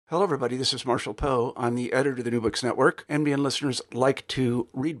Hello, everybody. This is Marshall Poe. I'm the editor of the New Books Network. NBN listeners like to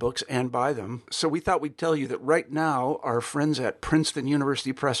read books and buy them. So we thought we'd tell you that right now, our friends at Princeton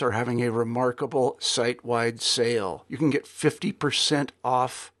University Press are having a remarkable site-wide sale. You can get 50%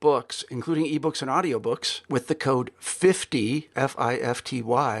 off books, including ebooks and audiobooks, with the code 50,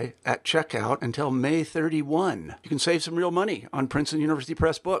 F-I-F-T-Y, at checkout until May 31. You can save some real money on Princeton University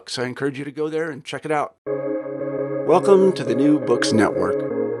Press books. I encourage you to go there and check it out. Welcome to the New Books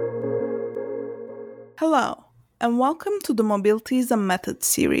Network. Hello, and welcome to the Mobilities and Methods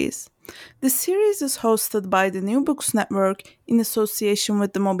series. This series is hosted by the New Books Network in association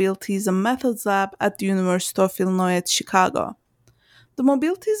with the Mobilities and Methods Lab at the University of Illinois at Chicago. The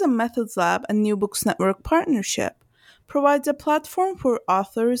Mobilities and Methods Lab and New Books Network partnership provides a platform for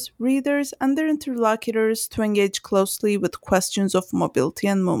authors, readers, and their interlocutors to engage closely with questions of mobility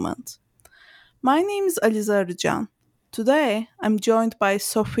and movement. My name is Aliza Arıcan. Today, I'm joined by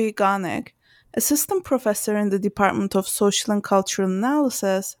Sophie Ganek, Assistant Professor in the Department of Social and Cultural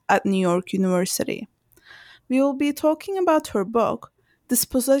Analysis at New York University. We will be talking about her book,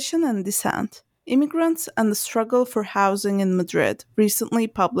 Dispossession and Dissent: Immigrants and the Struggle for Housing in Madrid, recently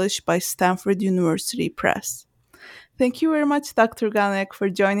published by Stanford University Press. Thank you very much, Dr. Ganek, for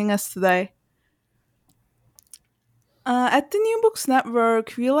joining us today. At the New Books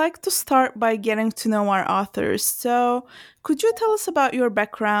Network, we like to start by getting to know our authors. So, could you tell us about your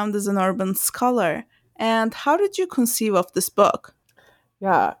background as an urban scholar, and how did you conceive of this book?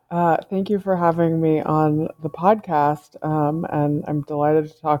 Yeah, thank you for having me on the podcast, and I'm delighted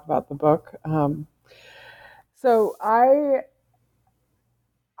to talk about the book. So I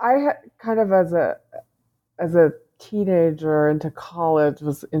kind of as a teenager into college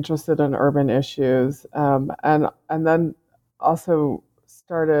was interested in urban issues, and then also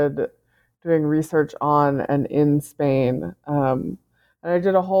started doing research on and in Spain. And I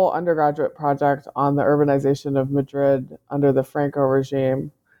did a whole undergraduate project on the urbanization of Madrid under the Franco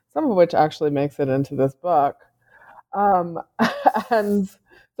regime, some of which actually makes it into this book. Um, and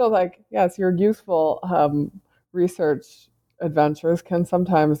so, yes, your youthful research adventures can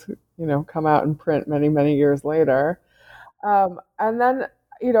sometimes, come out in print many, many years later. And then,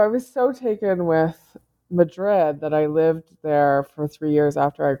 I was so taken with Madrid that I lived there for 3 years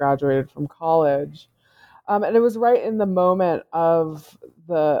after I graduated from college. And it was right in the moment of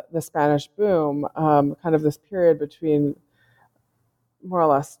the Spanish boom, kind of this period between more or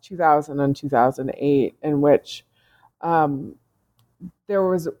less 2000 and 2008, in which there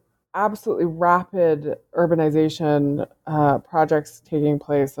was absolutely rapid urbanization projects taking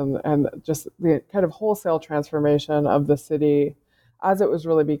place, and just the kind of wholesale transformation of the city as it was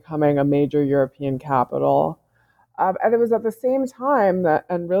really becoming a major European capital. And it was at the same time that,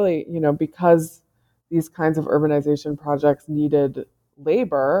 and really, because these kinds of urbanization projects needed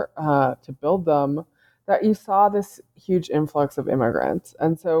labor to build them, that you saw this huge influx of immigrants.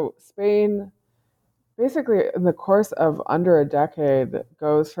 And so Spain, basically in the course of under a decade,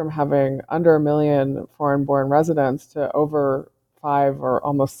 goes from having under 1 million foreign-born residents to over 5 or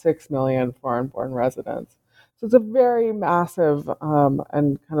almost 6 million foreign-born residents. So it's a very massive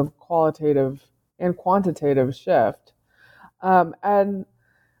and kind of qualitative and quantitative shift. And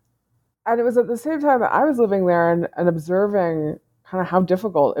it was at the same time that I was living there and observing kind of how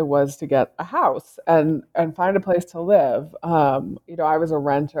difficult it was to get a house and find a place to live. I was a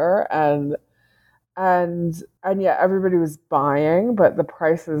renter, and yet everybody was buying, but the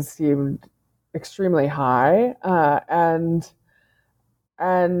prices seemed extremely high. And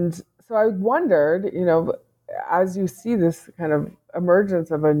so I wondered, as you see this kind of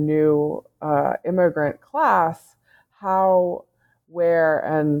emergence of a new immigrant class, how, where,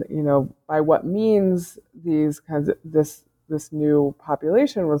 and by what means these kinds of this new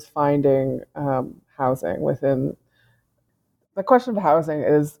population was finding housing within. The question of housing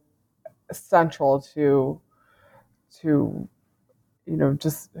is central to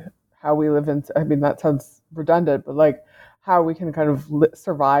just how we live in. I mean, that sounds redundant, but how we can kind of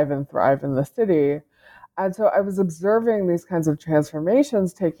survive and thrive in the city. And so I was observing these kinds of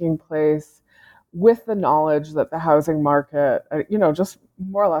transformations taking place with the knowledge that the housing market, just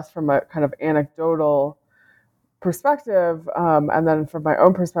more or less from a kind of anecdotal perspective, and then from my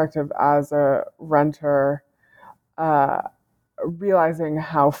own perspective as a renter, realizing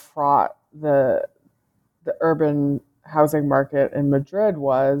how fraught the urban housing market in Madrid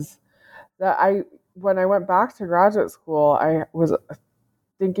was, that when I went back to graduate school, I was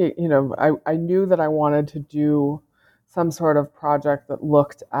thinking, I knew that I wanted to do some sort of project that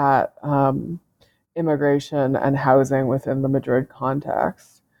looked at immigration and housing within the Madrid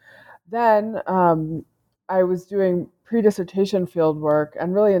context. Then I was doing pre-dissertation field work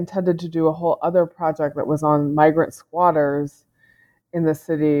and really intended to do a whole other project that was on migrant squatters in the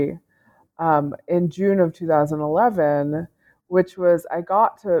city in June of 2011, which was I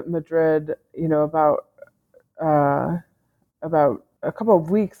got to Madrid, about a couple of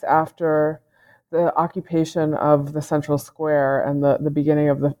weeks after the occupation of the central square and the beginning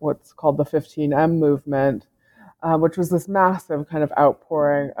of what's called the 15M movement, which was this massive kind of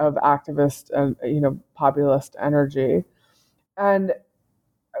outpouring of activist and populist energy. And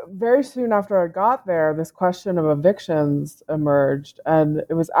very soon after I got there, this question of evictions emerged, and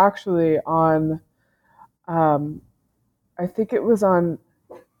it was actually on. I think it was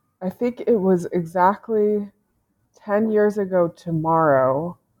exactly 10 years ago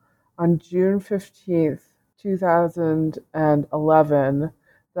tomorrow, on June 15th, 2011,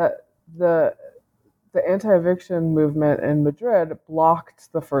 that the anti-eviction movement in Madrid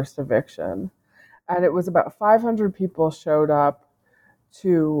blocked the first eviction. And it was about 500 people showed up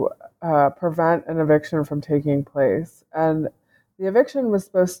to prevent an eviction from taking place. And the eviction was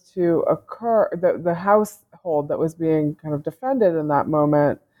supposed to occur, the household that was being kind of defended in that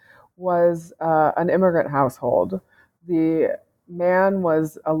moment was an immigrant household. The man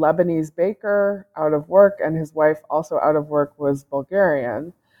was a Lebanese baker out of work, and his wife, also out of work, was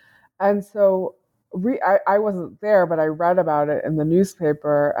Bulgarian. And so I wasn't there, but I read about it in the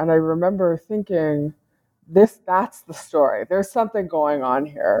newspaper, and I remember thinking, that's the story. There's something going on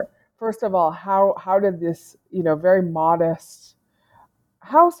here. First of all, how did this, very modest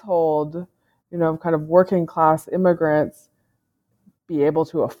household, kind of working class immigrants be able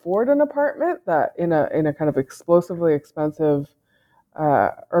to afford an apartment that in a kind of explosively expensive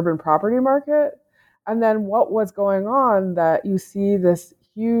urban property market? And then what was going on that you see this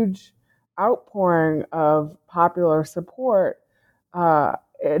huge outpouring of popular support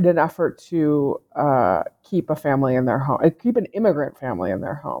in an effort to keep a family in their home, keep an immigrant family in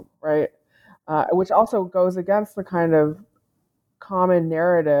their home, right? Which also goes against the kind of common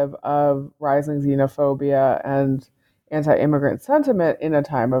narrative of rising xenophobia and anti-immigrant sentiment in a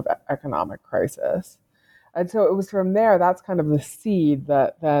time of economic crisis. And so it was from there, that's kind of the seed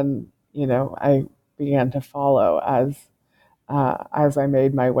that then, I began to follow as I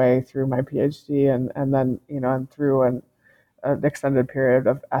made my way through my PhD and then, and through an extended period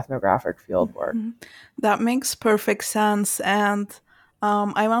of ethnographic field work. That makes perfect sense. And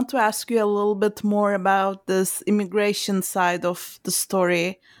I want to ask you a little bit more about this immigration side of the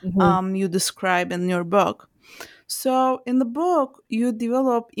story you describe in your book. So in the book, you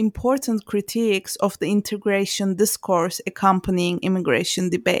develop important critiques of the integration discourse accompanying immigration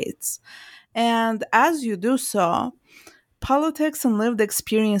debates. And as you do so, politics and lived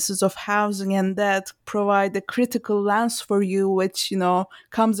experiences of housing and debt provide a critical lens for you, which,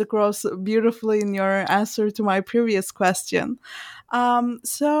 comes across beautifully in your answer to my previous question.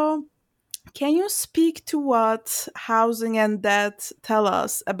 So can you speak to what housing and debt tell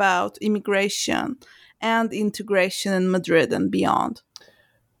us about immigration and integration in Madrid and beyond?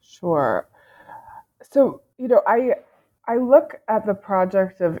 Sure. So, I look at the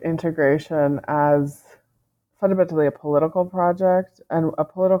project of integration as fundamentally a political project, and a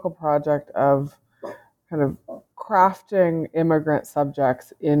political project of kind of crafting immigrant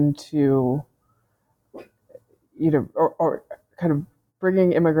subjects into, or kind of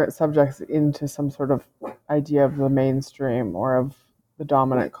bringing immigrant subjects into some sort of idea of the mainstream or of the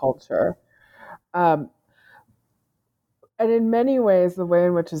dominant culture. And in many ways, the way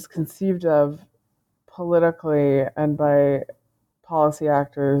in which it's conceived of politically and by policy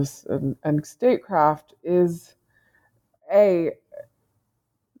actors and statecraft is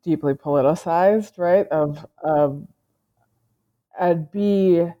deeply politicized, right? And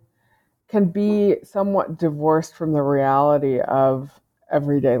B, can be somewhat divorced from the reality of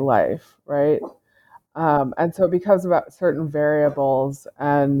everyday life, right? And so it becomes about certain variables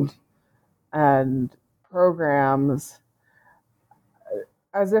and programs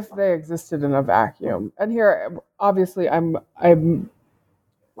as if they existed in a vacuum. And here, obviously, I'm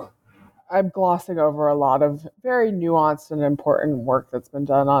glossing over a lot of very nuanced and important work that's been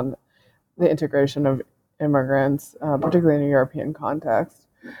done on the integration of immigrants, particularly in a European context.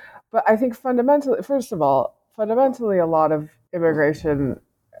 But I think fundamentally, a lot of immigration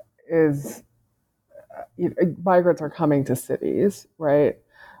is migrants are coming to cities, right?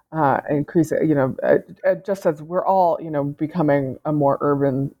 Increasing, just as we're all, becoming a more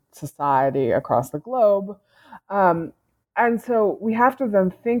urban society across the globe. And so we have to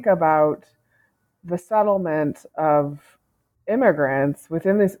then think about the settlement of immigrants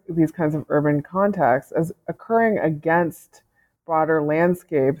within these kinds of urban contexts as occurring against broader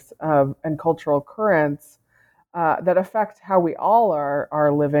landscapes and cultural currents that affect how we all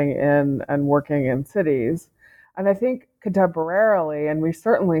are living in and working in cities. And I think contemporarily, and we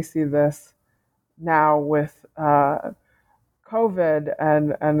certainly see this now with COVID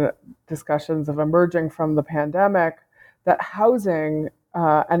and discussions of emerging from the pandemic, that housing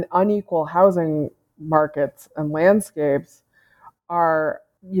and unequal housing markets and landscapes are,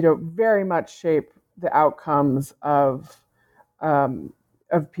 very much shape the outcomes of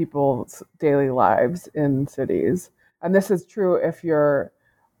people's daily lives in cities. And this is true if you're,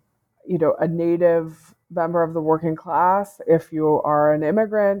 a native member of the working class, if you are an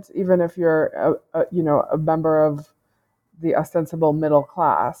immigrant, even if you're a member of the ostensible middle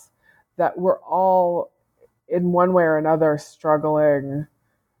class, that we're all in one way or another struggling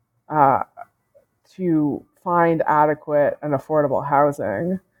uh, to find adequate and affordable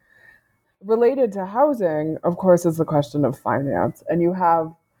housing. Related to housing, of course, is the question of finance. And you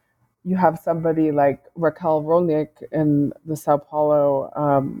have somebody like Raquel Rolnick in the Sao Paulo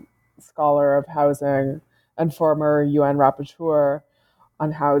scholar of housing and former UN rapporteur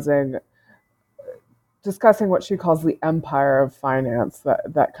on housing, discussing what she calls the empire of finance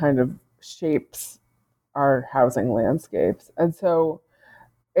that kind of shapes our housing landscapes. And so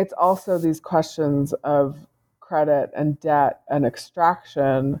it's also these questions of credit and debt and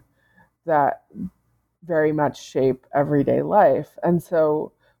extraction that very much shape everyday life. And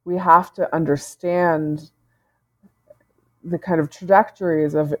so we have to understand the kind of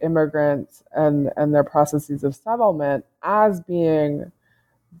trajectories of immigrants and their processes of settlement as being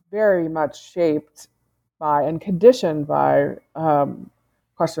very much shaped by and conditioned by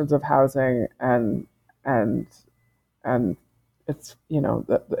questions of housing and and its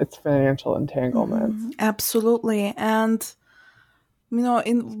financial entanglements. Absolutely. And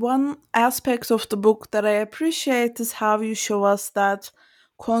in one aspect of the book that I appreciate is how you show us that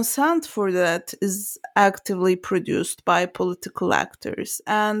consent for that is actively produced by political actors.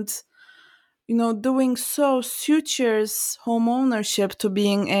 And, doing so sutures home ownership to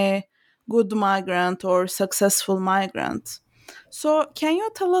being a good migrant or successful migrant. So, can you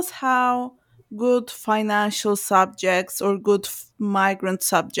tell us how good financial subjects or good migrant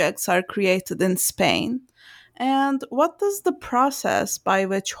subjects are created in Spain? And what does the process by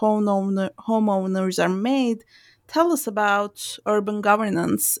which homeowners are made tell us about urban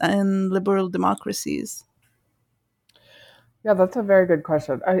governance and liberal democracies? Yeah, that's a very good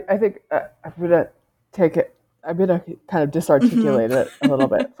question. I think I'm going to take it, I'm going to kind of Mhm. disarticulate it a little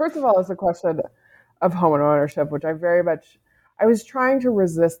bit. First of all, it's a question of home ownership, which I was trying to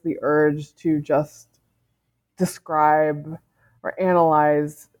resist the urge to just describe or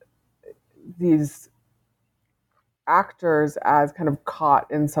analyze these actors as kind of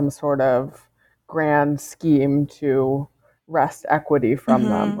caught in some sort of grand scheme to wrest equity from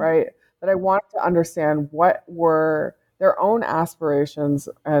them, Mhm. right? That I wanted to understand what were their own aspirations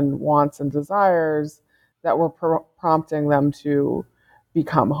and wants and desires that were prompting them to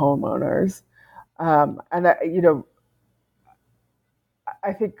become homeowners. And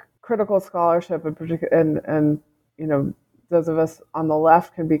I think critical scholarship in particular, and those of us on the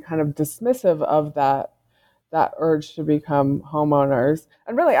left can be kind of dismissive of that urge to become homeowners.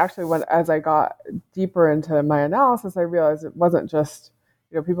 And really, actually, as I got deeper into my analysis, I realized it wasn't just,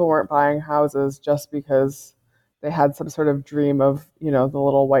 people weren't buying houses just because they had some sort of dream of, the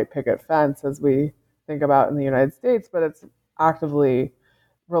little white picket fence as we think about in the United States, but it's actively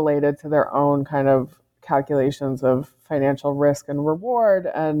related to their own kind of calculations of financial risk and reward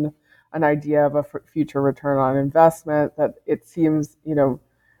and an idea of a future return on investment that it seems, and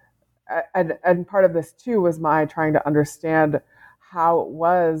part of this too was my trying to understand how it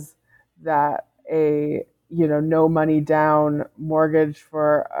was that a no money down mortgage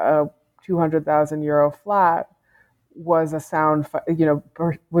for a 200,000 euro flat was a sound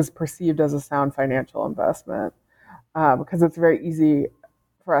was perceived as a sound financial investment, because it's very easy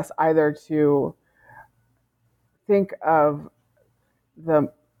for us either to think of the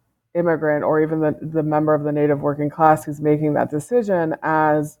immigrant or even the member of the native working class who's making that decision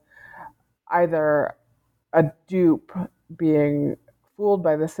as either a dupe being fooled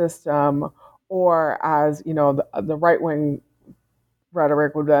by the system, or as the right wing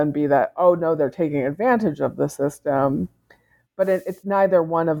rhetoric would then be that, oh no, they're taking advantage of the system. But it's neither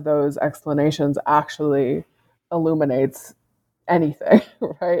one of those explanations actually illuminates anything,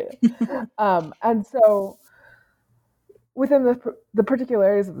 right? And so within the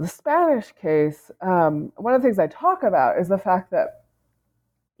particularities of the Spanish case, one of the things I talk about is the fact that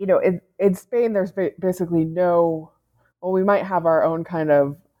in Spain, there's basically no, well, we might have our own kind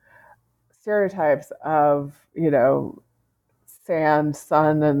of stereotypes of, sand,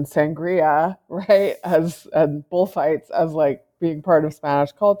 sun, and sangria, right, and bullfights as like being part of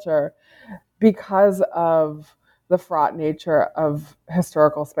Spanish culture because of the fraught nature of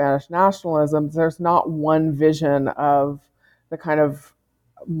historical Spanish nationalism. There's not one vision of the kind of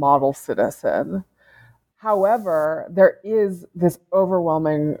model citizen. However, there is this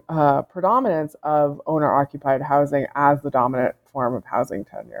overwhelming predominance of owner-occupied housing as the dominant form of housing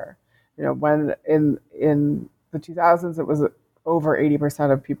tenure. When in the 2000s, it was over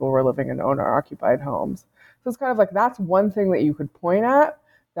 80% of people were living in owner-occupied homes. So it's kind of like that's one thing that you could point at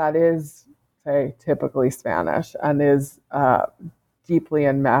that is, say, typically Spanish and is deeply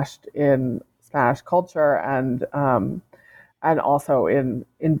enmeshed in Spanish culture and also in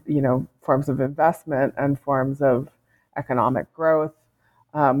forms of investment and forms of economic growth,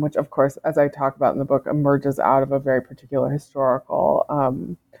 which of course, as I talk about in the book, emerges out of a very particular historical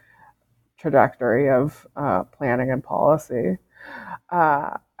trajectory of planning and policy.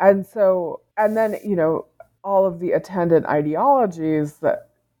 And then all of the attendant ideologies that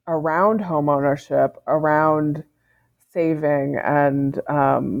around home ownership, around saving, and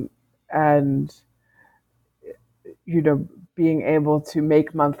being able to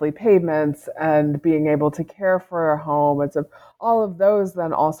make monthly payments and being able to care for a home. And so all of those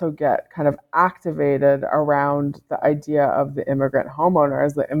then also get kind of activated around the idea of the immigrant homeowner,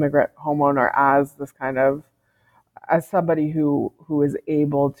 as this kind of, as somebody who is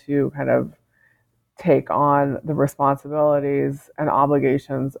able to kind of take on the responsibilities and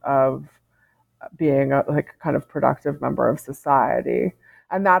obligations of being a like kind of productive member of society.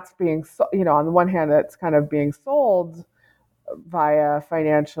 And that's being, on the one hand, it's kind of being sold via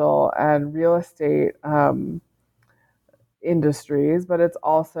financial and real estate industries, but it's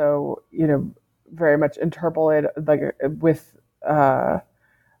also, very much interpolated like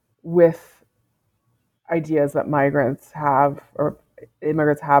with ideas that migrants have or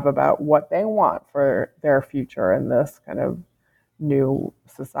immigrants have about what they want for their future in this kind of new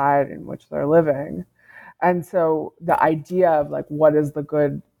society in which they're living. And so the idea of like what is the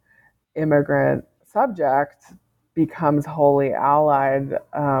good immigrant subject becomes wholly allied,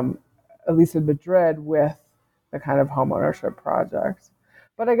 at least in Madrid, with the kind of homeownership project.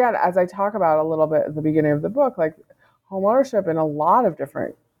 But again, as I talk about a little bit at the beginning of the book, like homeownership in a lot of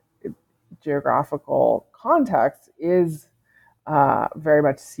different geographical contexts is very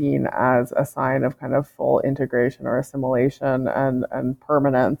much seen as a sign of kind of full integration or assimilation and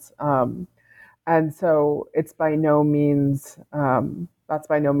permanence. And so it's by no means, that's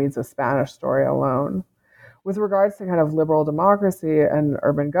by no means a Spanish story alone. With regards to kind of liberal democracy and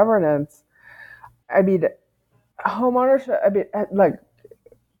urban governance, I mean, homeownership, like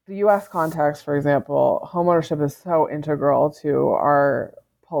the US context, for example, homeownership is so integral to our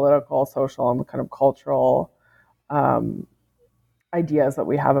political, social, and kind of cultural ideas that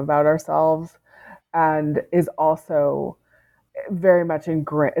we have about ourselves, and is also very much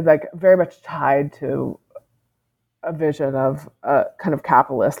very much tied to a vision of a kind of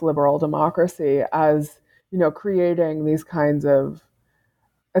capitalist liberal democracy as creating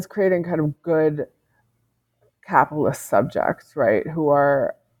kind of good capitalist subjects, right, who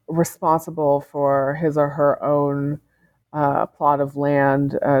are responsible for his or her own plot of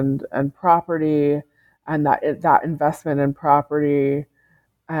land and property, and that investment in property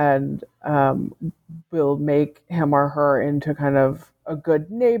and will make him or her into kind of a good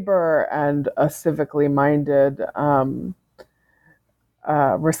neighbor and a civically minded,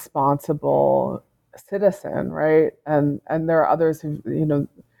 responsible citizen, right? And there are others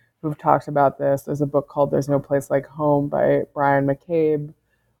who've talked about this. There's a book called "There's No Place Like Home" by Brian McCabe,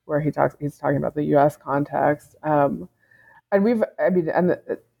 where he's talking about the U.S. context. And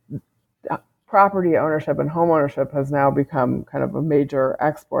property ownership and home ownership has now become kind of a major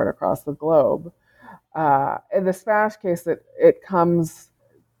export across the globe. In the Spanish case,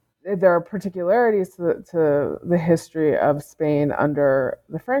 there are particularities to the history of Spain under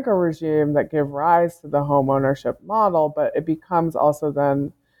the Franco regime that give rise to the home ownership model, but it becomes also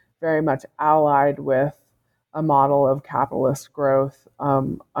then very much allied with a model of capitalist growth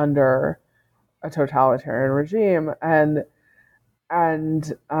under a totalitarian regime, and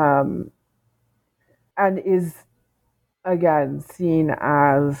is again seen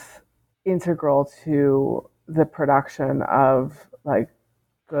as integral to the production of like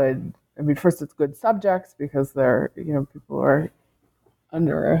good. I mean, first it's good subjects because they're people are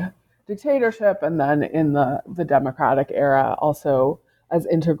under a dictatorship, and then in the democratic era also as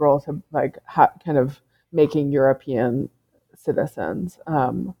integral to like kind of making European citizens.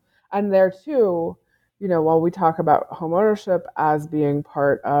 And there too, while we talk about homeownership as being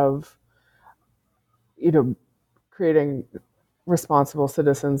part of creating responsible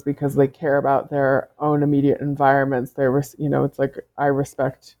citizens because they care about their own immediate environments. It's like, I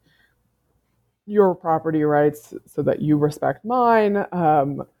respect your property rights so that you respect mine.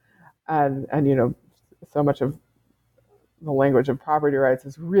 And so much of the language of property rights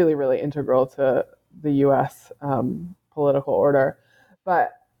is really, really integral to the U.S. Political order.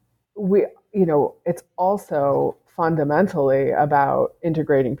 But it's also fundamentally about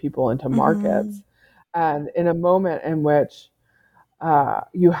integrating people into markets. And in a moment in which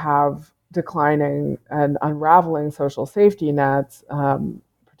you have declining and unraveling social safety nets,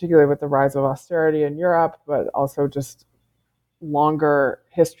 particularly with the rise of austerity in Europe, but also just longer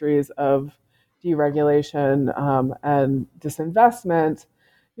histories of deregulation and disinvestment.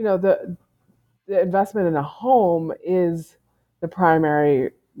 The investment in a home is the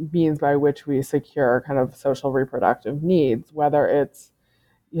primary means by which we secure kind of social reproductive needs, whether it's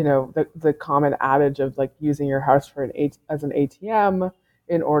the common adage of like using your house as an ATM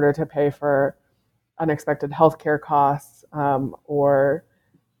in order to pay for unexpected healthcare costs, or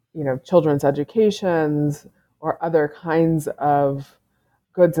children's educations, or other kinds of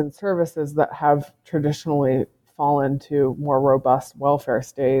goods and services that have traditionally fallen to more robust welfare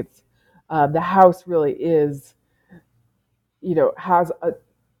states. The house really is, has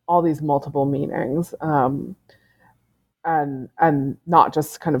all these multiple meanings, and not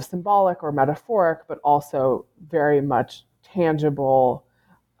just kind of symbolic or metaphoric, but also very much tangible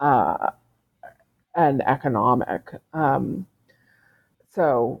and economic.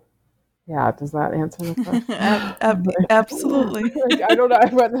 So, yeah, does that answer the question? Absolutely. I don't know.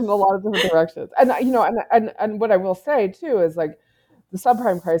 I went in a lot of different directions, and what I will say too is like the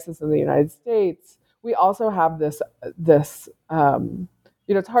subprime crisis in the United States. We also have this. It's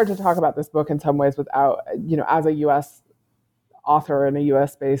hard to talk about this book in some ways without, as a U.S. author in a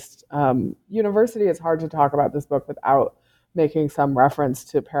U.S. based university, it's hard to talk about this book without making some reference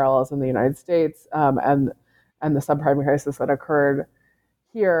to parallels in the United States, and the subprime crisis that occurred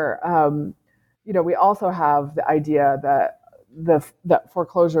here. We also have the idea that that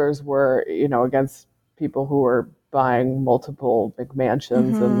foreclosures were, against people who were buying multiple big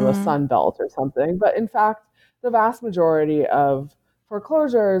mansions in the Sun Belt or something. But in fact, the vast majority of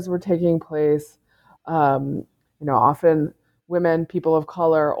foreclosures were taking place, often women, people of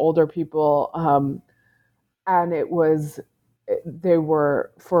color, older people, and they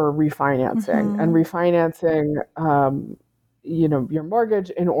were for refinancing and refinancing, your mortgage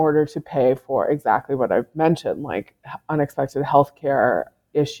in order to pay for exactly what I've mentioned, like unexpected healthcare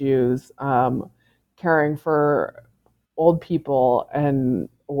issues, caring for old people,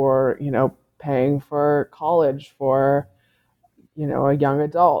 or paying for college for a young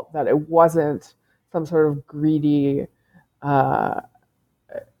adult. That it wasn't some sort of greedy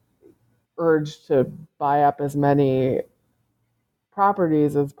urge to buy up as many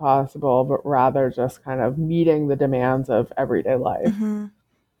properties as possible, but rather just kind of meeting the demands of everyday life.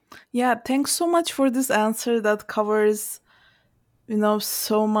 Yeah, thanks so much for this answer that covers,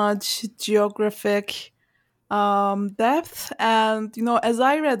 so much geographic depth. And, as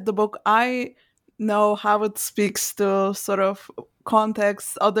I read the book, I know how it speaks to sort of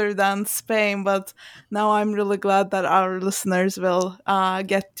context other than Spain, but now I'm really glad that our listeners will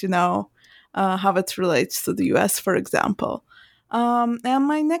get to know how it relates to the US, for example. And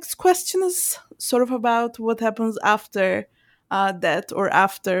my next question is sort of about what happens after death, or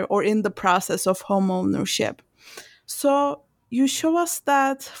in the process of home ownership. So you show us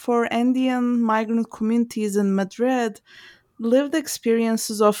that for Andean migrant communities in Madrid, lived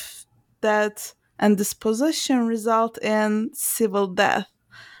experiences of death and dispossession result in civil death,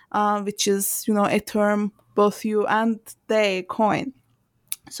 which is, a term both you and they coin.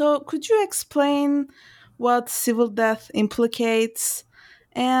 So could you explain what civil death implicates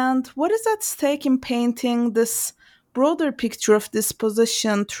and what is at stake in painting this broader picture of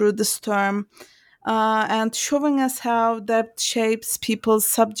disposition through this term, and showing us how that shapes people's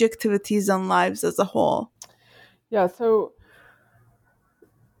subjectivities and lives as a whole? Yeah, so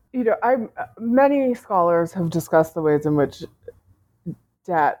many scholars have discussed the ways in which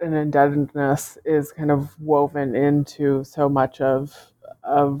debt and indebtedness is kind of woven into so much of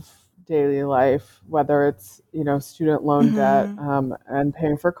daily life, whether it's student loan debt, and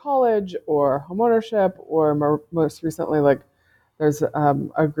paying for college, or homeownership, or most recently, like there's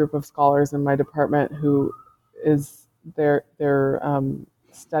a group of scholars in my department who is they're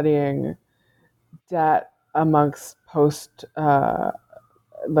studying debt amongst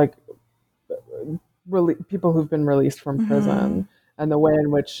like people who've been released from prison, and the way in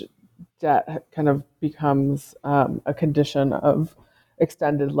which debt kind of becomes a condition of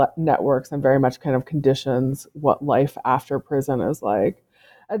extended networks and very much kind of conditions what life after prison is like.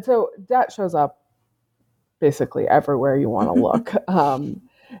 And so debt shows up basically everywhere you want to look.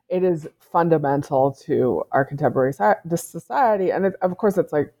 It is fundamental to our contemporary society. And of course,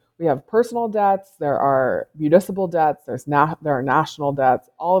 it's like we have personal debts, there are municipal debts, there are national debts.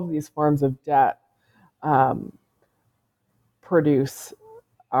 All of these forms of debt um, produce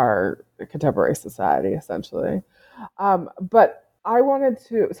our contemporary society, essentially. But I wanted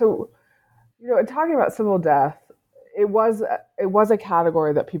to, so, in talking about civil death, it was a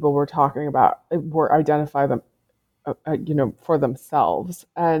category that people were talking about, were identify them, for themselves.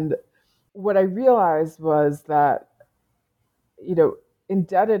 And what I realized was that,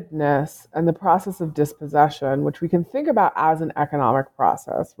 indebtedness and the process of dispossession, which we can think about as an economic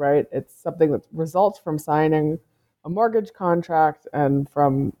process, right? It's something that results from signing a mortgage contract and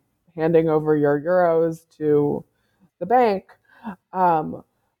from handing over your euros to the bank,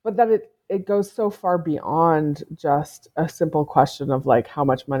 but that it goes so far beyond just a simple question of like how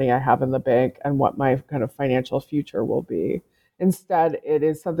much money I have in the bank and what my kind of financial future will be. Instead, it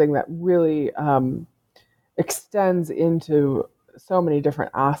is something that really extends into so many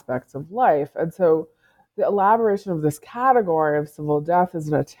different aspects of life. And so the elaboration of this category of civil death is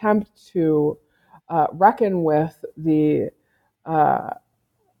an attempt to reckon with uh,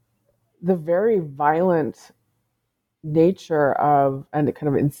 the very violent nature of and kind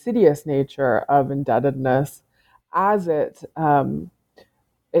of insidious nature of indebtedness as it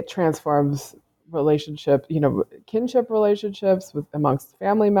transforms relationship, kinship relationships with amongst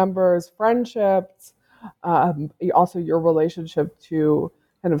family members, friendships, also your relationship to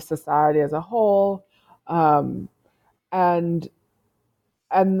kind of society as a whole, um, and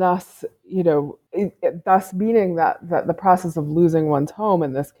thus, thus meaning that the process of losing one's home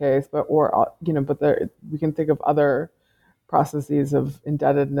in this case, but we can think of other processes of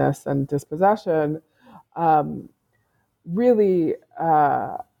indebtedness and dispossession, um, really,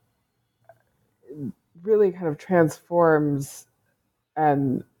 really kind of transforms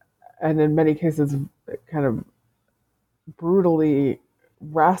and in many cases kind of brutally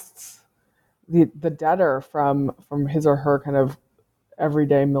wrests the debtor from his or her kind of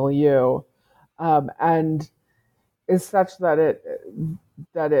everyday milieu, and is such that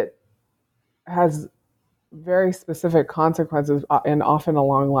it has very specific consequences, and often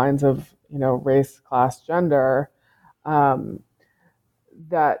along lines of race, class, gender, um,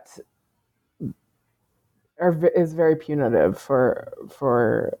 that is very punitive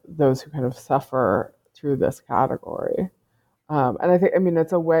for those who kind of suffer through this category. And I mean,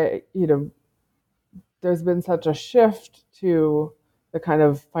 it's a way, there's been such a shift to the kind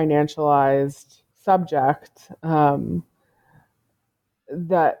of financialized subject, that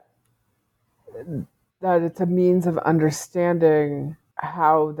it's a means of understanding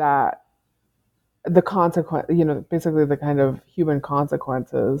how that the consequence, basically the kind of human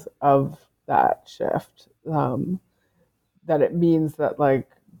consequences of that shift. That it means that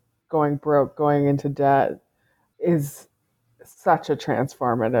like going broke, going into debt is such a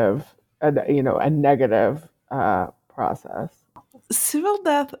transformative, a negative process. Civil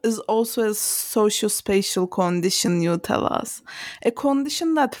death is also a socio-spatial condition, you tell us. A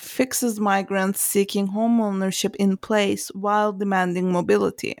condition that fixes migrants seeking home ownership in place while demanding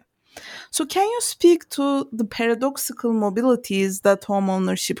mobility. So, can you speak to the paradoxical mobilities that home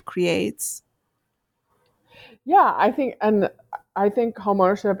ownership creates? Yeah, I think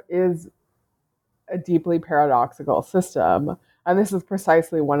homeownership is a deeply paradoxical system, and this is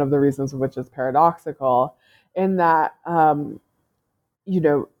precisely one of the reasons which is paradoxical, in that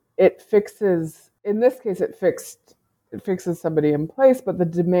it fixes. In this case, it fixes somebody in place, but the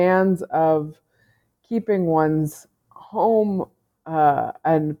demands of keeping one's home,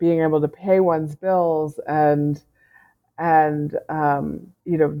 and being able to pay one's bills and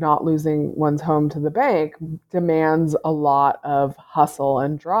not losing one's home to the bank demands a lot of hustle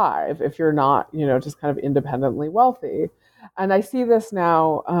and drive if you're not just kind of independently wealthy. And I see this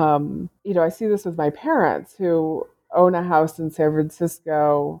now, I see this with my parents who own a house in San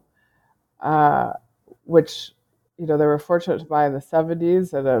Francisco, uh, which they were fortunate to buy in the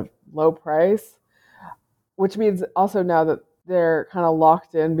 70s at a low price, which means also now that they're kind of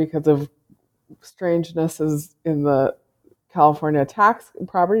locked in because of strangenesses in the California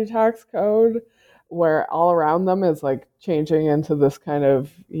property tax code, where all around them is like changing into this kind of,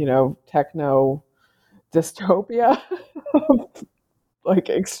 techno dystopia, like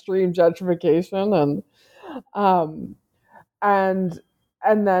extreme gentrification um and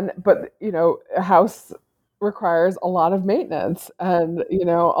then, but a house requires a lot of maintenance and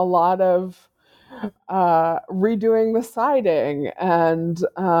a lot of redoing the siding and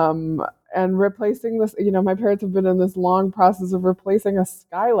replacing this. My parents have been in this long process of replacing a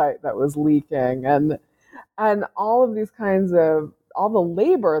skylight that was leaking, and all of these kinds of all the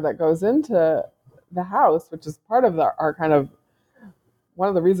labor that goes into the house, which is part of our kind of one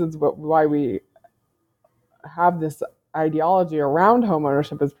of the reasons why we have this ideology around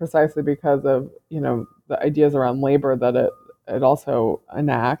homeownership is precisely because of the ideas around labor that it also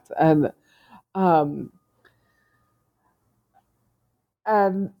enacts. Um,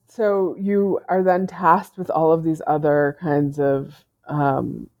 and so you are then tasked with all of these other kinds of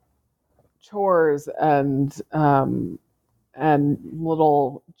chores and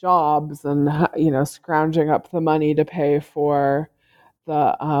little jobs, and scrounging up the money to pay for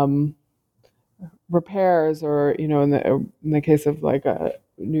the repairs, or in the case of like a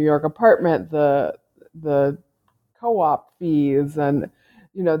New York apartment, the co-op fees, and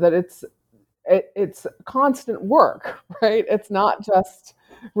that it's constant work, right? It's not just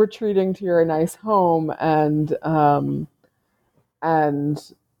retreating to your nice home and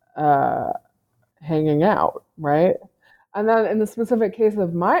uh, hanging out, right? And then in the specific case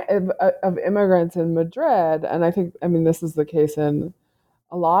of immigrants in Madrid, and I mean this is the case in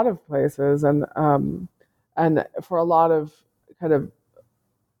a lot of places, and for a lot of kind of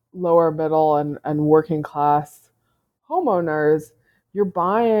lower middle and working class homeowners, you're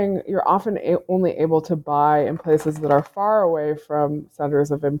often only able to buy in places that are far away from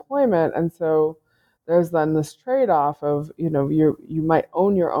centers of employment. And so there's then this trade-off of, you might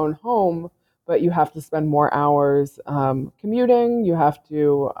own your own home, but you have to spend more hours commuting. You have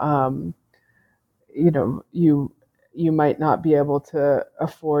to, you might not be able to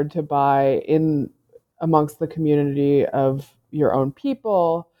afford to buy in amongst the community of your own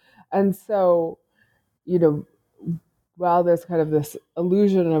people. And so, you know, while there's kind of this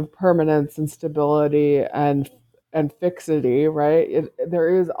illusion of permanence and stability and fixity, right?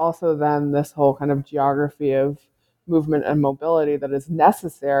 There is also then this whole kind of geography of movement and mobility that is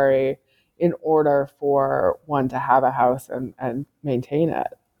necessary in order for one to have a house and maintain it.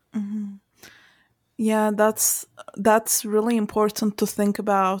 Mm-hmm. Yeah, that's really important to think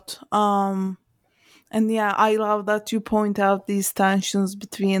about. And yeah, I love that you point out these tensions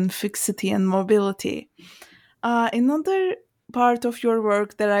between fixity and mobility. Another part of your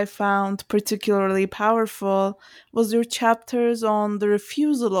work that I found particularly powerful was your chapters on the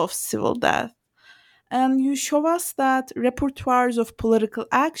refusal of civil death. And you show us that repertoires of political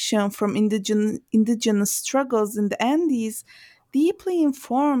action from indigenous struggles in the Andes deeply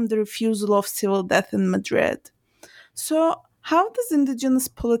inform the refusal of civil death in Madrid. So, how does indigenous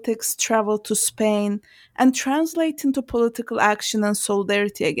politics travel to Spain and translate into political action and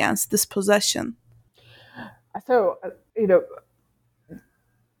solidarity against dispossession? So, in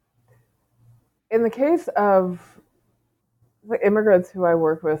the case of the immigrants who I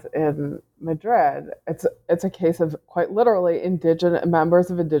work with in Madrid, it's a case of quite literally indigenous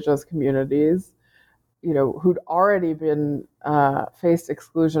members of indigenous communities, who'd already been faced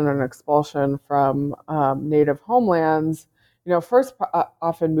exclusion and expulsion from native homelands. First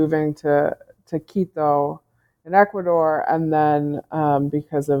often moving to Quito in Ecuador, and then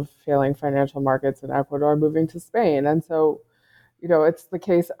because of failing financial markets in Ecuador, moving to Spain. And so, it's the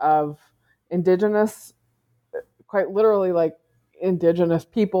case of indigenous, quite literally, like indigenous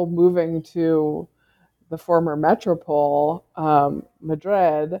people moving to the former metropole,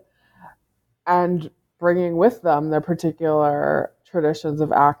 Madrid, and bringing with them their particular traditions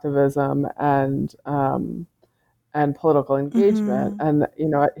of activism and political engagement. Mm-hmm. And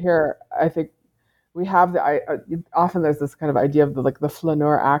here I think we have often there's this kind of idea of the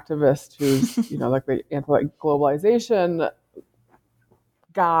flaneur activist who's like the anti-globalization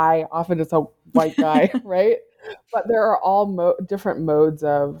guy. Often it's a white guy, right? But there are all different modes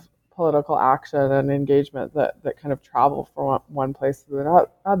of political action and engagement that kind of travel from one place to the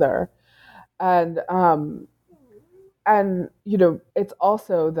other. And it's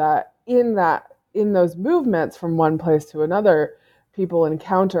also that in those movements from one place to another, people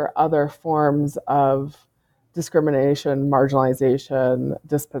encounter other forms of discrimination, marginalization,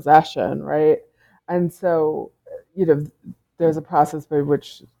 dispossession, right? And so, there's a process by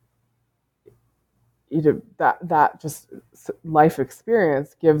which that just life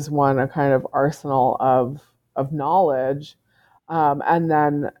experience gives one a kind of arsenal of knowledge. And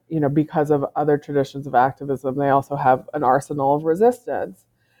then, because of other traditions of activism, they also have an arsenal of resistance.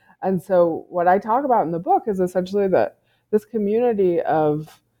 And so, what I talk about in the book is essentially that this community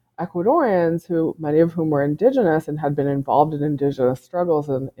of Ecuadorians, who many of whom were indigenous and had been involved in indigenous struggles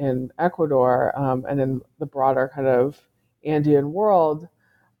in Ecuador, and in the broader kind of Andean world,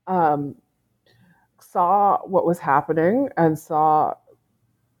 um, saw what was happening and saw,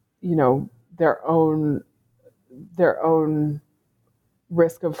 their own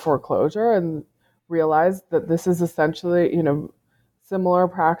risk of foreclosure, and realized that this is essentially, similar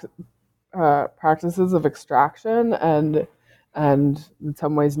practices of extraction and in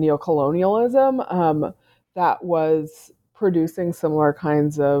some ways neocolonialism, that was producing similar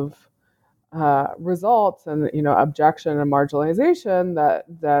kinds of results and objection and marginalization that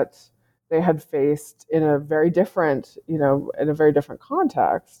they had faced in a very different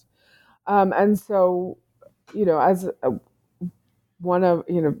context, and so as one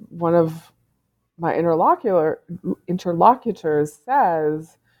of my interlocutors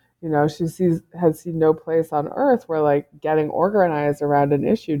says, she has seen no place on earth where like getting organized around an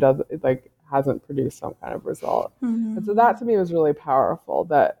issue hasn't produced some kind of result. Mm-hmm. And so that to me was really powerful,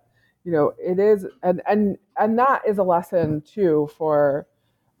 that it is, and that is a lesson too for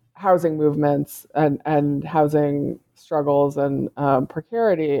housing movements and housing struggles and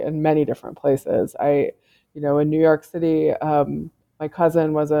precarity in many different places. In New York City, my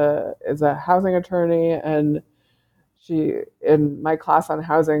cousin is a housing attorney, and she, in my class on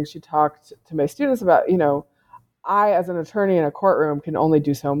housing, she talked to my students about, I, as an attorney in a courtroom, can only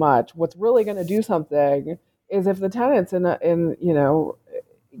do so much. What's really going to do something is if the tenants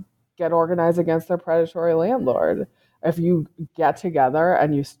get organized against their predatory landlord. If you get together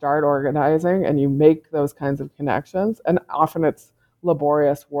and you start organizing and you make those kinds of connections, and often it's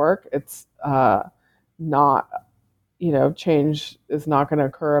laborious work, it's not, change is not going to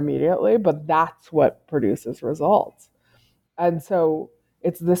occur immediately, but that's what produces results. And so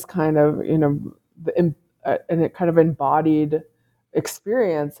it's this kind of, and it kind of embodied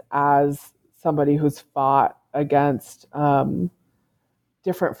experience as somebody who's fought against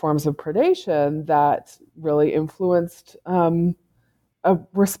different forms of predation that really influenced a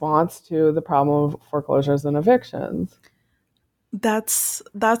response to the problem of foreclosures and evictions. That's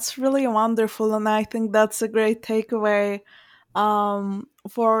really wonderful, and I think that's a great takeaway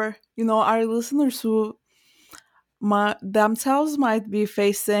for our listeners who themselves might be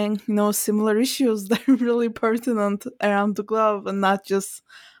facing similar issues that are really pertinent around the globe and not just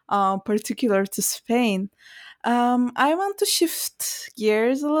particular to Spain. I want to shift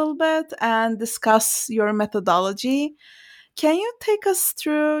gears a little bit and discuss your methodology. Can you take us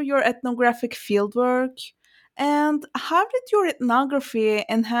through your ethnographic fieldwork? And how did your ethnography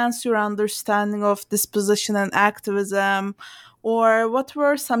enhance your understanding of disposition and activism? Or what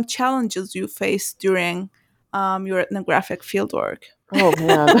were some challenges you faced during your ethnographic fieldwork? Oh,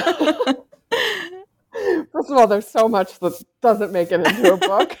 man. First of all, there's so much that doesn't make it into a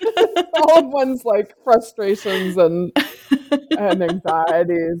book. All of one's like frustrations and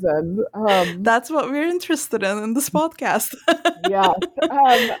anxieties, and that's what we're interested in this podcast. Yeah.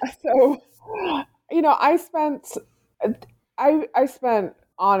 So, I spent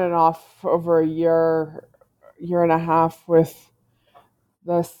on and off over a year and a half with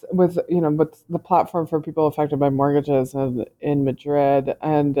the platform for people affected by mortgages in Madrid,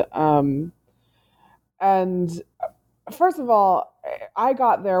 and first of all, I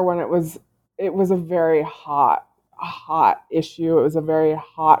got there when it was a very hot issue. It was a very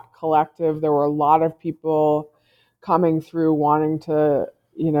hot collective. There were a lot of people coming through wanting to,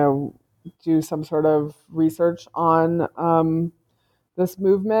 do some sort of research on this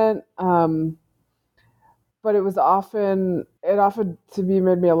movement. But it often to me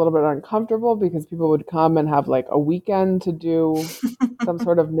made me a little bit uncomfortable because people would come and have like a weekend to do some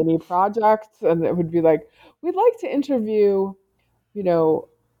sort of mini project, and it would be like, we'd like to interview,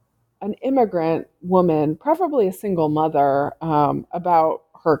 an immigrant woman, preferably a single mother, about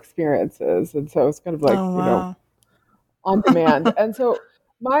her experiences. And so it's kind of like, on demand. And so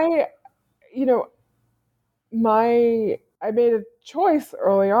I made a choice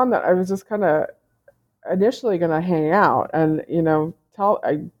early on that I was just kind of initially going to hang out and,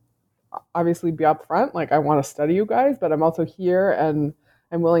 obviously be upfront. Like, I want to study you guys, but I'm also here and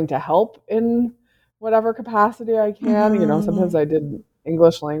I'm willing to help in whatever capacity I can. Mm-hmm. Sometimes I did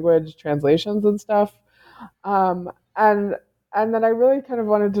English language translations and stuff. And then I really kind of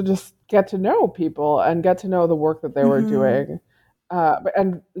wanted to just get to know people and get to know the work that they were doing.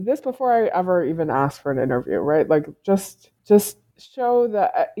 And this before I ever even asked for an interview, right? Like just show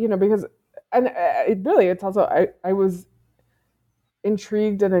that, because, and it's also, I was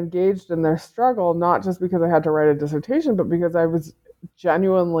intrigued and engaged in their struggle, not just because I had to write a dissertation, but because I was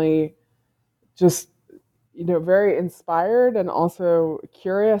genuinely just, very inspired and also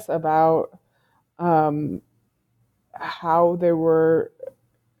curious about how they were,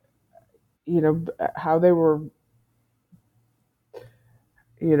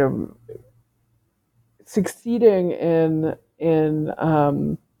 succeeding in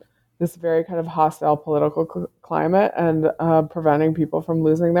this very kind of hostile political climate and preventing people from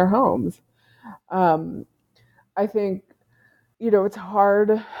losing their homes. I think, it's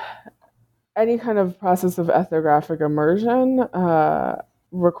hard. Any kind of process of ethnographic immersion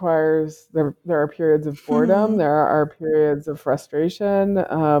requires there are periods of boredom, there are periods of frustration.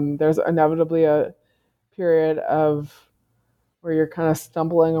 There's inevitably a period of where you're kind of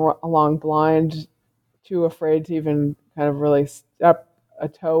stumbling along blind, too afraid to even kind of really step a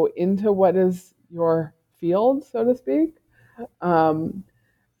toe into what is your field, so to speak. Um,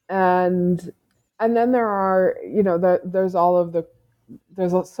 and and then there are, there's all of the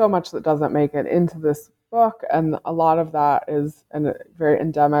there's so much that doesn't make it into this book, and a lot of that is very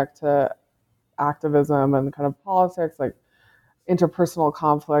endemic to activism and kind of politics, like interpersonal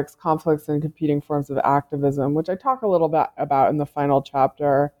conflicts and competing forms of activism, which I talk a little bit about in the final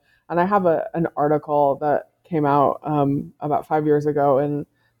chapter. And I have an article that came out about 5 years ago in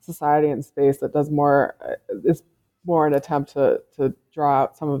Society and Space that does more, is more an attempt to draw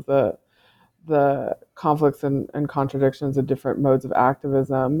out some of the conflicts and contradictions of different modes of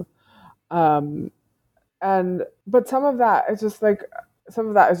activism. But some of that is just like, some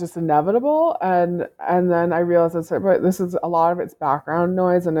of that is just inevitable, and then I realized that this is a lot of it's background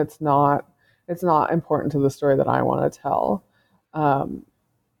noise, and it's not important to the story that I want to tell. And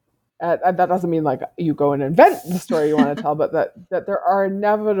that doesn't mean like you go and invent the story you want to tell, but that there are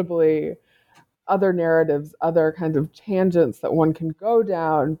inevitably other narratives, other kinds of tangents that one can go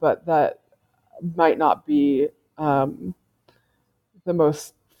down, but that might not be the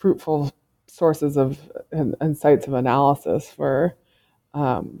most fruitful sources of and sites of analysis for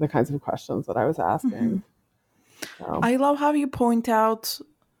the kinds of questions that I was asking. So. I love how you point out,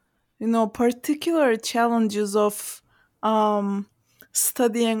 particular challenges of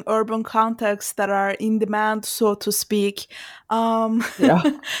studying urban contexts that are in demand, so to speak. As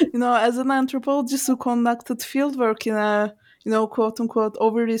an anthropologist who conducted fieldwork in a, quote unquote,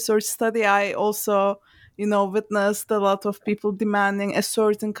 over-researched study, I also, witnessed a lot of people demanding a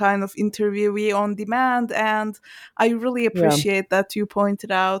certain kind of interviewee on demand. And I really appreciate that you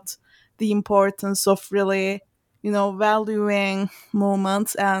pointed out the importance of really, valuing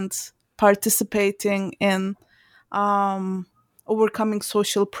moments and participating in overcoming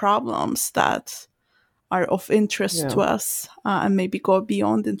social problems that are of interest to us and maybe go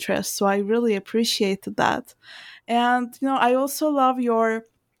beyond interest. So I really appreciated that. And, I also love your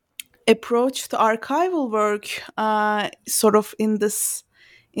approach to archival work, sort of in this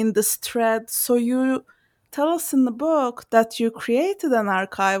thread. So you tell us in the book that you created an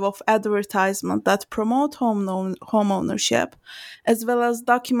archive of advertisements that promote home ownership, as well as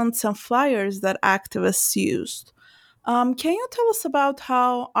documents and flyers that activists used. Can you tell us about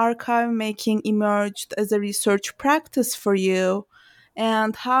how archive making emerged as a research practice for you,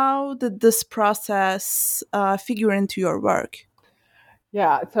 and how did this process figure into your work?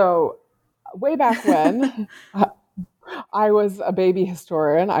 Yeah, so way back when, I was a baby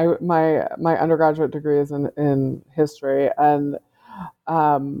historian. My undergraduate degree is in history, and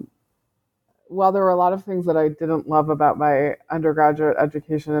while there were a lot of things that I didn't love about my undergraduate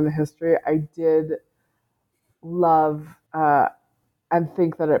education in history, I did love and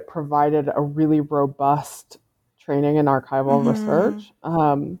think that it provided a really robust training in archival research.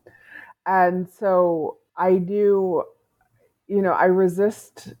 And so I do, I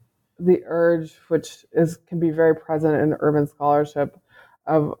resist the urge, which can be very present in urban scholarship,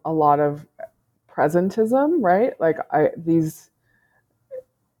 of a lot of presentism, right? Like these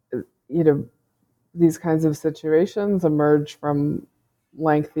kinds of situations emerge from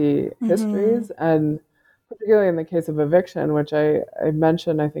lengthy histories, and particularly in the case of eviction, which I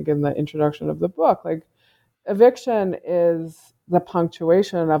mentioned, I think, in the introduction of the book, like eviction is the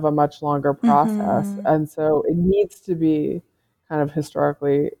punctuation of a much longer process. And so it needs to be kind of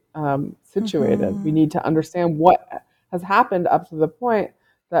historically situated. We need to understand what has happened up to the point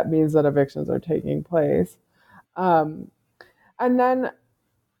that means that evictions are taking place. And then,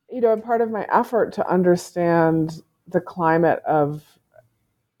 part of my effort to understand the climate of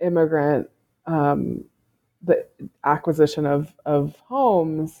immigrant, the acquisition of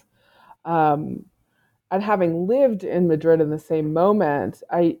homes, and having lived in Madrid in the same moment,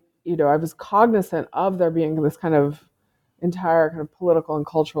 I was cognizant of there being this kind of entire kind of political and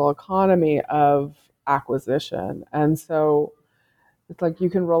cultural economy of acquisition. And so it's like you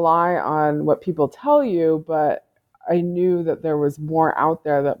can rely on what people tell you, but I knew that there was more out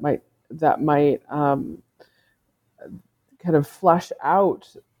there that might kind of flesh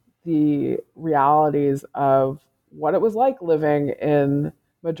out the realities of what it was like living in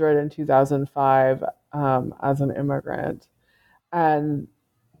Madrid in 2005 as an immigrant. And,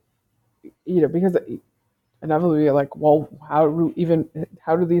 because inevitably you're like, well, how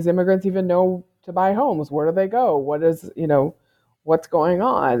do these immigrants even know to buy homes? Where do they go? What's going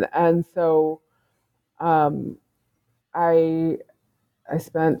on? And so um, I I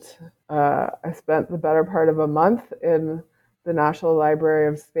spent the better part of a month in the National Library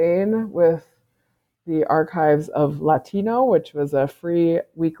of Spain with the archives of Latino, which was a free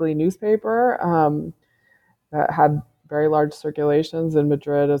weekly newspaper that had very large circulations in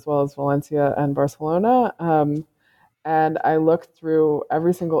Madrid as well as Valencia and Barcelona. And I looked through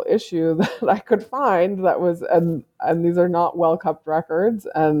every single issue that I could find that was, and these are not well kept records.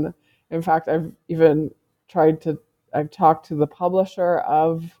 And in fact, I've talked to the publisher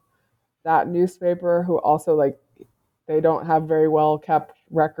of that newspaper who also they don't have very well kept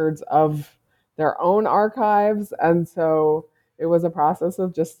records of their own archives. And so it was a process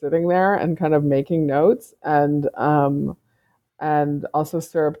of just sitting there and kind of making notes and also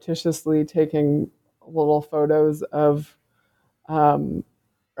surreptitiously taking little photos um,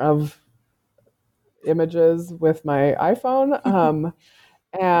 of images with my iPhone,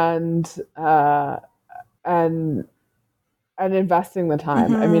 and uh, and and investing the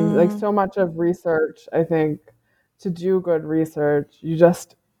time. I mean, like so much of research, I think to do good research, you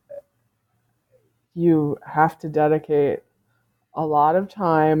have to dedicate a lot of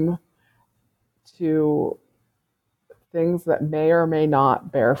time to things that may or may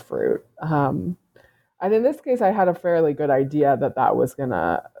not bear fruit. And in this case, I had a fairly good idea that was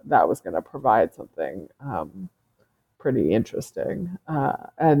gonna provide something pretty interesting,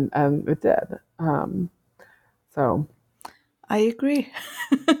 and it did. So I agree.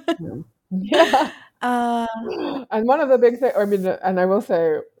 yeah. And one of the big things, I mean, and I will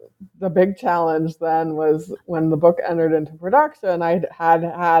say, the big challenge then was when the book entered into production. I had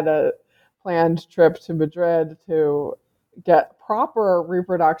a planned trip to Madrid to get proper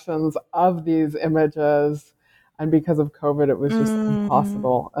reproductions of these images, and because of COVID, it was just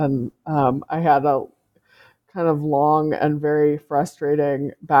impossible. And I had a kind of long and very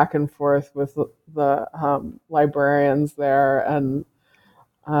frustrating back and forth with the librarians there, and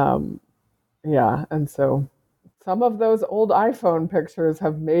um, yeah, and so some of those old iPhone pictures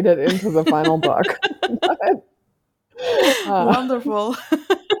have made it into the final book. Wonderful.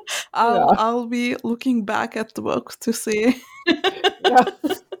 Yeah. I'll be looking back at the book to see Yeah.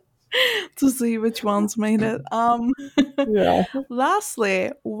 to see which ones made it. Yeah.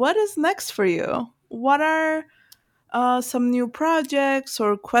 Lastly, what is next for you? What are some new projects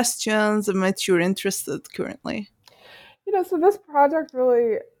or questions in which you're interested currently? So this project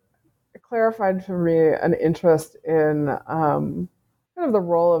really clarified for me an interest in kind of the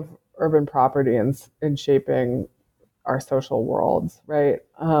role of urban property in shaping our social worlds, right?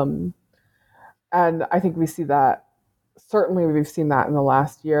 And I think certainly we've seen that in the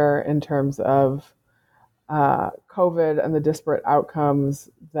last year in terms of COVID and the disparate outcomes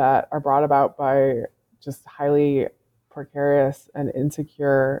that are brought about by just highly precarious and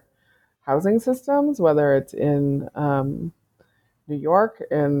insecure housing systems, whether it's in New York,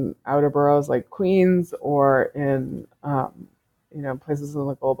 in outer boroughs like Queens, or in places in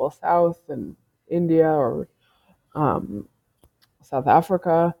the global South, in India or um, South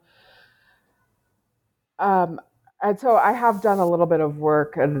Africa. And so I have done a little bit of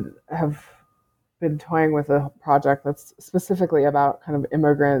work and have been toying with a project that's specifically about kind of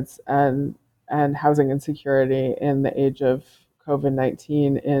immigrants and housing insecurity in the age of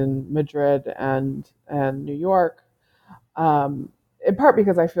COVID-19 in Madrid and New York. In part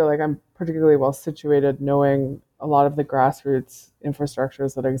because I feel like I'm particularly well situated, knowing a lot of the grassroots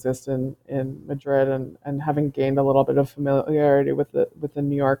infrastructures that exist in Madrid, and having gained a little bit of familiarity with the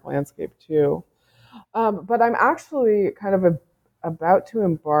New York landscape too. But I'm actually kind of about to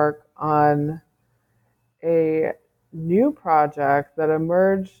embark on a new project that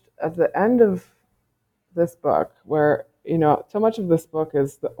emerged at the end of this book, where so much of this book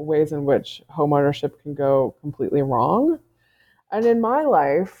is the ways in which homeownership can go completely wrong. And in my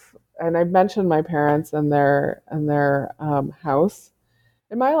life, and I mentioned my parents and their house.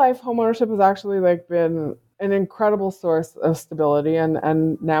 In my life, homeownership has actually been an incredible source of stability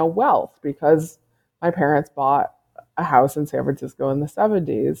and now wealth, because my parents bought a house in San Francisco in the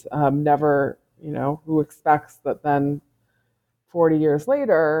 70s. Never, who expects that then 40 years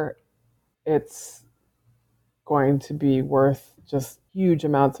later, it's going to be worth just huge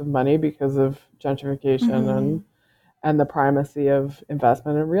amounts of money because of gentrification and the primacy of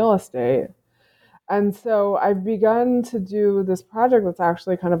investment in real estate. And so I've begun to do this project that's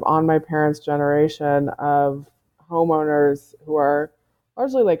actually kind of on my parents' generation of homeowners who are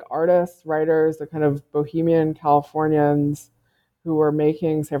largely like artists, writers, the kind of bohemian Californians who were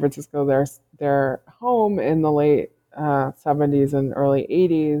making San Francisco their home in the late 70s and early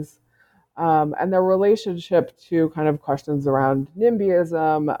 80s, and their relationship to kind of questions around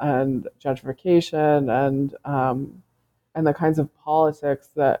NIMBYism and gentrification and the kinds of politics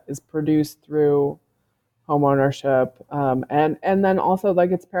that is produced through homeownership, and then also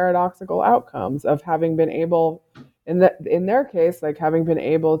like its paradoxical outcomes of having been able, in their case, like having been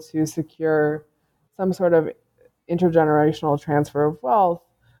able to secure some sort of intergenerational transfer of wealth,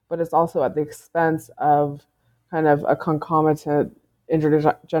 but it's also at the expense of kind of a concomitant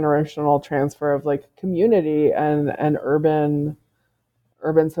intergenerational transfer of like community and urban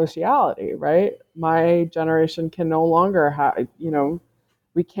sociality, right? My generation can no longer have,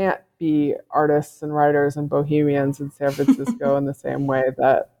 we can't be artists and writers and bohemians in San Francisco in the same way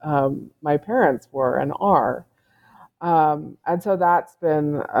that my parents were and are. And so that's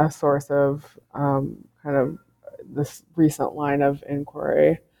been a source of kind of this recent line of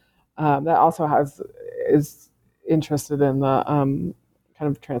inquiry that also is interested in the kind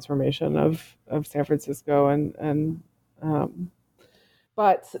of transformation of San Francisco and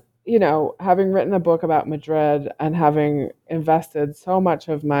but having written a book about Madrid and having invested so much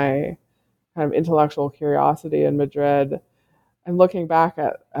of my kind of intellectual curiosity in Madrid and looking back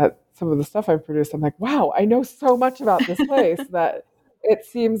at some of the stuff I've produced, I'm like, wow, I know so much about this place that it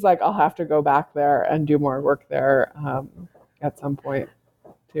seems like I'll have to go back there and do more work there at some point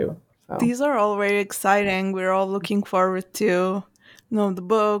too. So These are all very exciting. We're all looking forward to the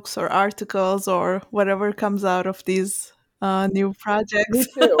books or articles or whatever comes out of these new me projects.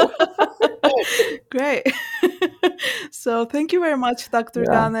 too. Great. So thank you very much, Dr.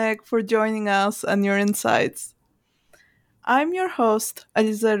 Yeah. Ganek, for joining us and your insights. I'm your host,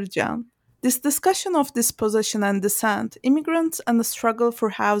 Aliza Ercan. This discussion of dispossession and descent, immigrants and the struggle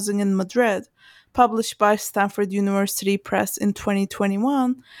for housing in Madrid, published by Stanford University Press in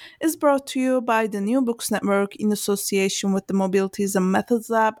 2021, is brought to you by the New Books Network in association with the Mobilities and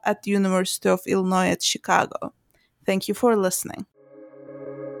Methods Lab at the University of Illinois at Chicago. Thank you for listening.